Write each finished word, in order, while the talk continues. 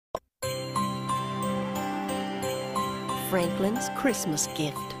Franklin's Christmas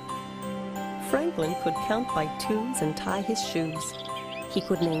gift. Franklin could count by twos and tie his shoes. He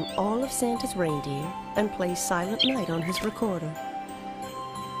could name all of Santa's reindeer and play Silent Night on his recorder.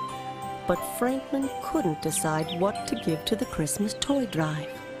 But Franklin couldn't decide what to give to the Christmas toy drive.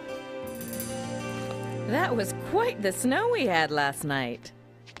 That was quite the snow we had last night.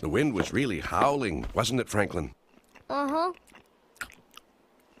 The wind was really howling, wasn't it, Franklin? Uh-huh.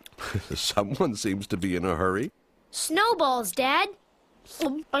 Someone seems to be in a hurry. Snowballs, Dad.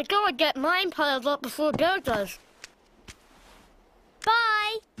 I gotta get mine piled up before Dad does.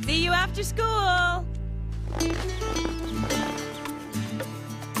 Bye! See you after school!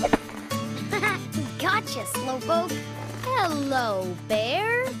 Gotcha, Slowpoke. Hello,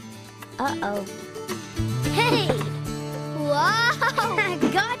 Bear. Uh-oh. Hey! Whoa!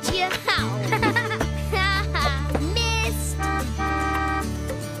 Gotcha! Miss!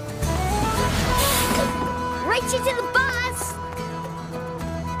 Right into the bus!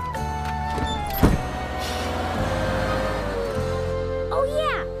 Oh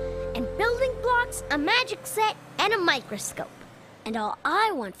yeah, and building blocks, a magic set, and a microscope. And all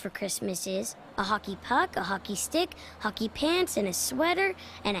I want for Christmas is a hockey puck, a hockey stick, hockey pants, and a sweater,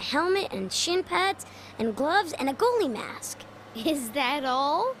 and a helmet, and shin pads, and gloves, and a goalie mask. Is that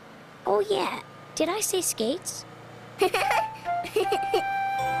all? Oh yeah. Did I say skates?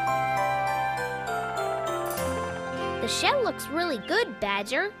 The shell looks really good,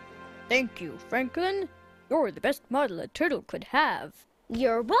 Badger. Thank you, Franklin. You're the best model a turtle could have.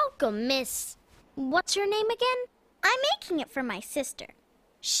 You're welcome, Miss... What's your name again? I'm making it for my sister.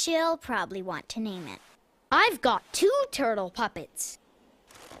 She'll probably want to name it. I've got 2 turtle puppets.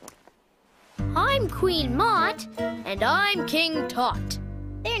 I'm Queen Mott, and I'm King Tot.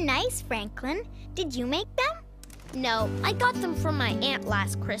 They're nice, Franklin. Did you make them? No, I got them from my aunt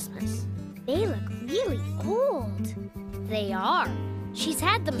last Christmas. They look really old. They are. She's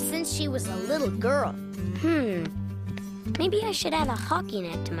had them since she was a little girl. Maybe I should add a hockey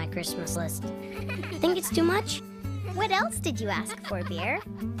net to my Christmas list. Think it's too much? What else did you ask for, Bear?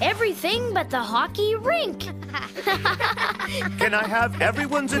 Everything but the hockey rink. Can I have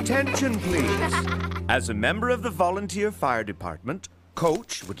everyone's attention, please? As a member of the volunteer fire department,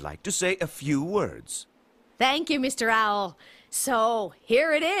 Coach would like to say a few words. Thank you, Mr. Owl. So,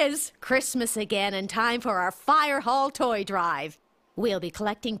 here it is, Christmas again, and time for our Fire Hall toy drive. We'll be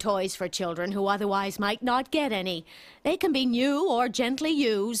collecting toys for children who otherwise might not get any. They can be new or gently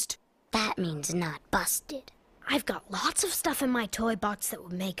used. That means not busted. I've got lots of stuff in my toy box that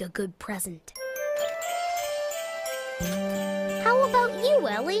would make a good present. How about you,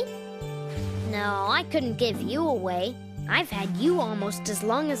 Ellie? No, I couldn't give you away. I've had you almost as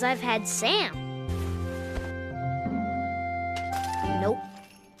long as I've had Sam. Nope.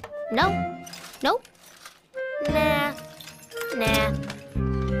 Nope. Nope. Nah. Nah.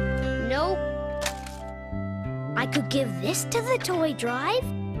 Nope. I could give this to the toy drive.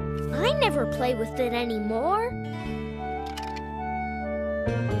 I never play with it anymore.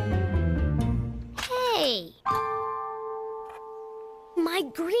 Hey! My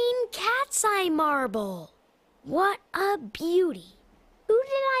green cat's eye marble. What a beauty. Who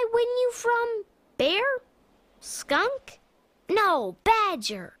did I win you from? Bear? Skunk? No,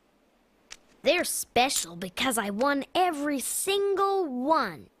 Badger. They're special because I won every single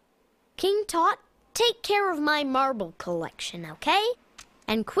one. King Tot, take care of my marble collection, okay?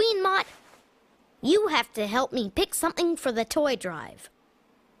 And Queen Mott, you have to help me pick something for the toy drive.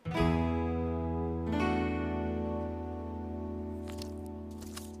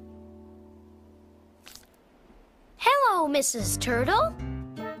 Hello, Mrs. Turtle.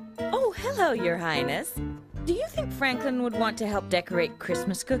 Oh, hello, Your Highness. Do you think Franklin would want to help decorate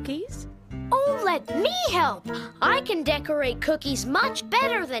Christmas cookies? Oh, let me help. I can decorate cookies much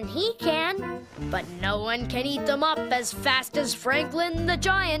better than he can. But no one can eat them up as fast as Franklin the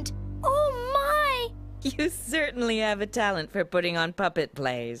Giant. Oh, my! You certainly have a talent for putting on puppet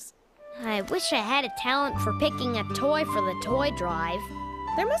plays. I wish I had a talent for picking a toy for the toy drive.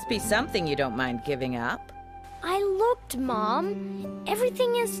 There must be something you don't mind giving up. I looked, Mom.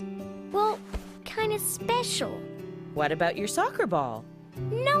 Everything is, well, kind of special. What about your soccer ball?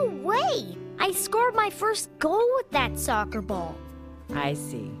 No way! I scored my first goal with that soccer ball. I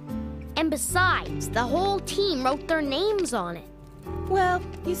see. And besides, the whole team wrote their names on it. Well,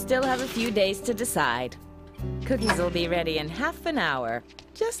 you still have a few days to decide. Cookies will be ready in half an hour.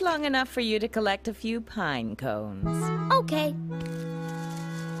 Just long enough for you to collect a few pine cones. Okay.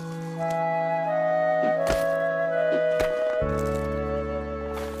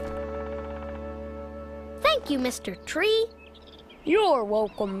 Thank you, Mr. Tree. You're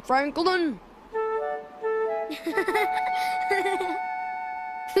welcome, Franklin.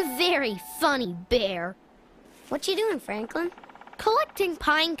 Very funny, Bear. What you doing, Franklin? Collecting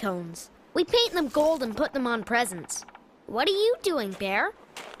pine cones. We paint them gold and put them on presents. What are you doing, Bear?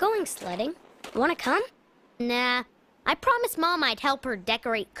 Going sledding. Wanna come? Nah. I promised Mom I'd help her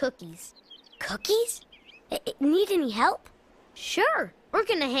decorate cookies. Cookies? Need any help? Sure. We're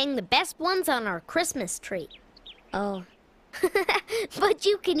gonna hang the best ones on our Christmas tree. Oh. But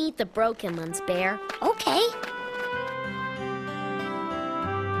you can eat the broken ones, Bear. Okay.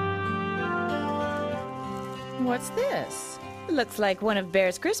 What's this? Looks like one of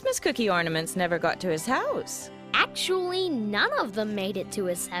Bear's Christmas cookie ornaments never got to his house. Actually, none of them made it to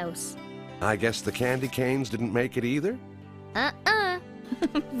his house. I guess the candy canes didn't make it either?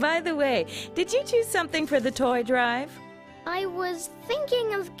 By the way, did you choose something for the toy drive? I was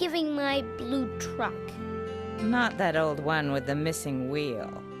thinking of giving my blue truck. Not that old one with the missing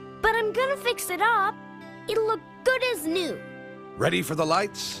wheel. But I'm gonna fix it up. It'll look good as new. Ready for the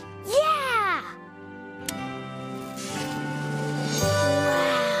lights? Yeah!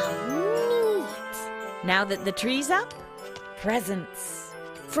 Wow, neat. Now that the tree's up, presents.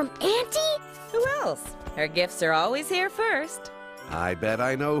 From Auntie? Who else? Her gifts are always here first. I bet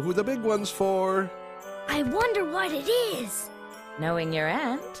I know who the big one's for. I wonder what it is. Knowing your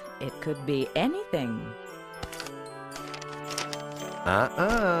aunt, it could be anything.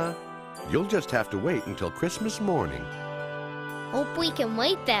 You'll just have to wait until Christmas morning. Hope we can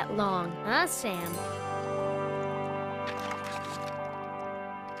wait that long, huh, Sam?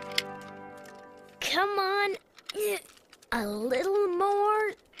 Come on. A little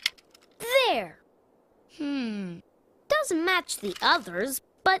more. There. Doesn't match the others,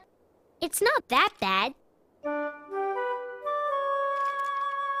 but it's not that bad. I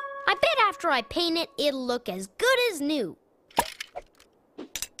bet after I paint it, it'll look as good as new.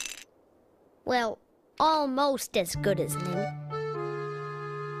 Well, almost as good as new.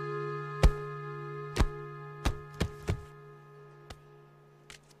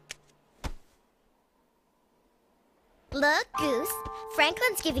 Look, Goose.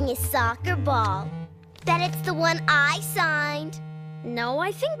 Franklin's giving his soccer ball. Bet it's the one I signed. No,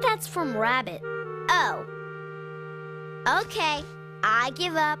 I think that's from Rabbit. Oh. Okay, I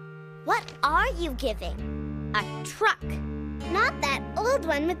give up. What are you giving? A truck. Not that old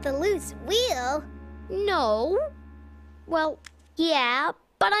one with the loose wheel. No. Well, yeah,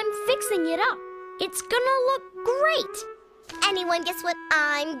 but I'm fixing it up. It's gonna look great. Anyone guess what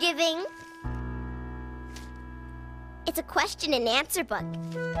I'm giving? It's a question and answer book.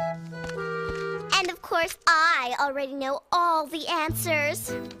 And of course, I already know all the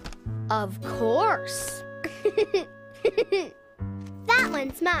answers. Of course. That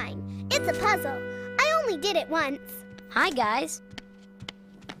one's mine. It's a puzzle. I only did it once. Hi, guys.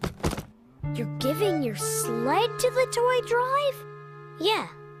 You're giving your sled to the toy drive? Yeah,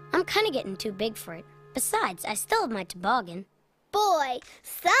 I'm kind of getting too big for it. Besides, I still have my toboggan. Boy,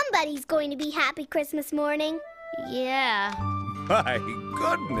 somebody's going to be happy Christmas morning. Yeah. My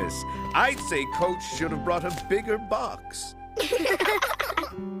goodness. I'd say Coach should have brought a bigger box.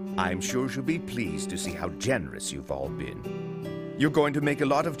 I'm sure she'll be pleased to see how generous you've all been. You're going to make a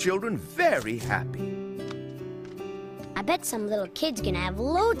lot of children very happy. I bet some little kid's gonna have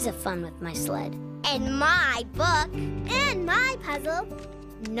loads of fun with my sled. And my book. And my puzzle.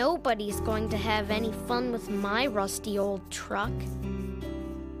 Nobody's going to have any fun with my rusty old truck.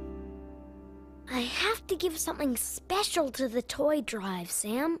 I have to give something special to the toy drive,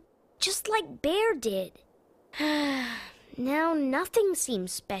 Sam. Just like Bear did. Now nothing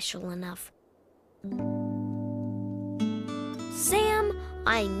seems special enough. Sam,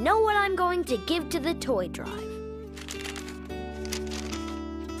 I know what I'm going to give to the toy drive.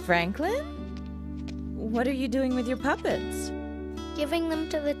 Franklin? What are you doing with your puppets? Giving them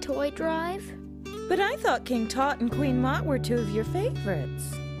to the toy drive? But I thought King Tot and Queen Mott were two of your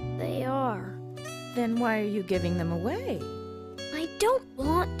favorites. They are. Then why are you giving them away? I don't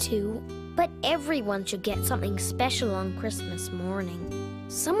want to, but everyone should get something special on Christmas morning.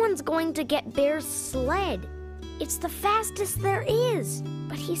 Someone's going to get Bear's sled. It's the fastest there is,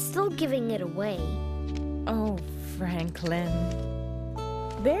 but he's still giving it away. Oh, Franklin.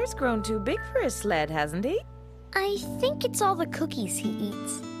 Bear's grown too big for his sled, hasn't he? I think it's all the cookies he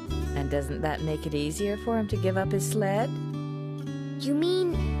eats. And doesn't that make it easier for him to give up his sled? You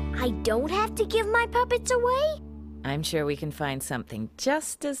mean I don't have to give my puppets away? I'm sure we can find something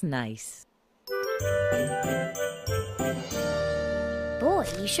just as nice. Boy,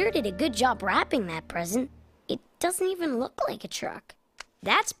 you sure did a good job wrapping that present. It doesn't even look like a truck.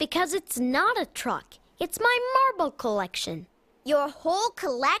 That's because it's not a truck. It's my marble collection. Your whole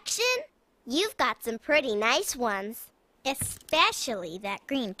collection? You've got some pretty nice ones. Especially that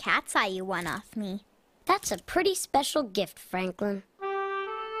green cat's eye you won off me. That's a pretty special gift, Franklin.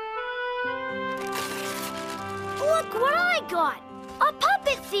 Look what I got! A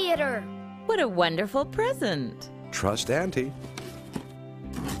puppet theater! What a wonderful present. Trust Auntie.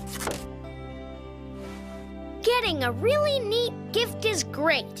 Getting a really neat gift is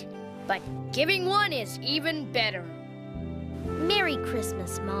great, but giving one is even better. Merry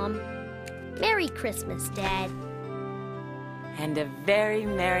Christmas, Mom. Merry Christmas, Dad. And a very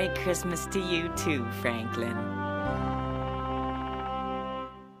Merry Christmas to you too, Franklin.